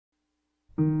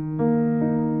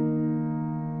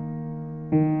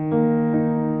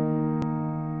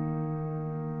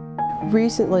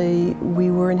Recently,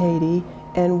 we were in Haiti,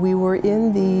 and we were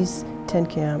in these tent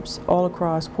camps all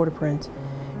across Port-au-Prince.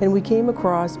 And we came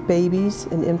across babies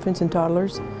and infants and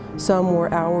toddlers. Some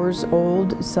were hours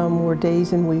old, some were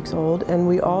days and weeks old, and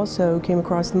we also came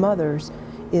across mothers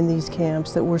in these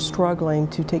camps that were struggling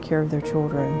to take care of their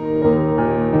children.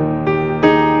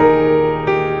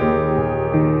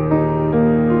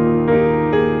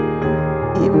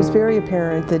 It was very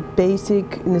apparent that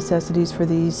basic necessities for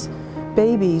these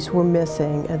babies were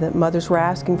missing and that mothers were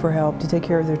asking for help to take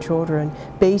care of their children.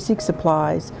 Basic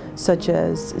supplies such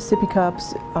as sippy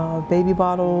cups, baby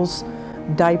bottles,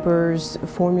 diapers,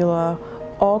 formula,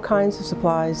 all kinds of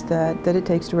supplies that it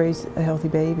takes to raise a healthy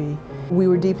baby. We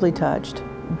were deeply touched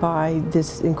by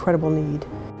this incredible need.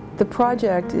 The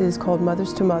project is called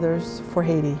Mothers to Mothers for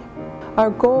Haiti. Our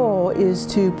goal is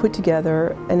to put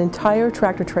together an entire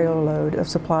tractor-trailer load of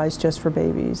supplies just for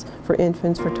babies, for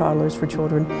infants, for toddlers, for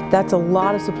children. That's a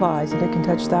lot of supplies, and it can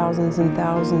touch thousands and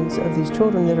thousands of these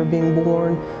children that are being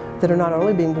born, that are not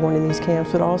only being born in these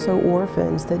camps, but also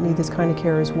orphans that need this kind of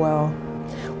care as well.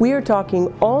 We are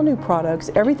talking all new products,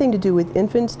 everything to do with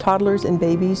infants, toddlers, and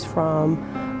babies, from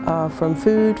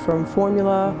food, from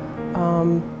formula,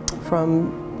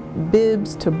 from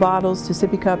bibs to bottles to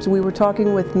sippy cups. We were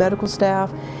talking with medical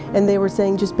staff, and they were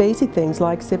saying just basic things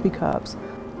like sippy cups.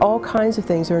 All kinds of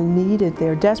things are needed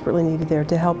there, desperately needed there,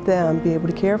 to help them be able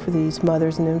to care for these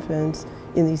mothers and infants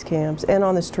in these camps and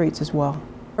on the streets as well.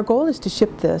 Our goal is to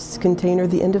ship this container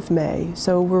the end of May,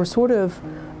 so we're sort of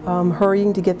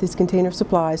hurrying to get this container of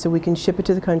supplies so we can ship it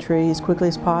to the country as quickly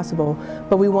as possible.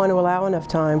 But we want to allow enough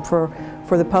time for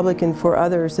the public and for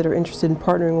others that are interested in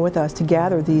partnering with us to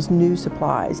gather these new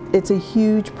supplies. It's a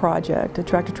huge project. A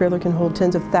tractor trailer can hold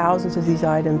tens of thousands of these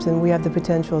items, and we have the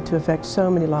potential to affect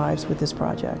so many lives with this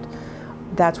project.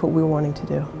 That's what we're wanting to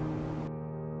do.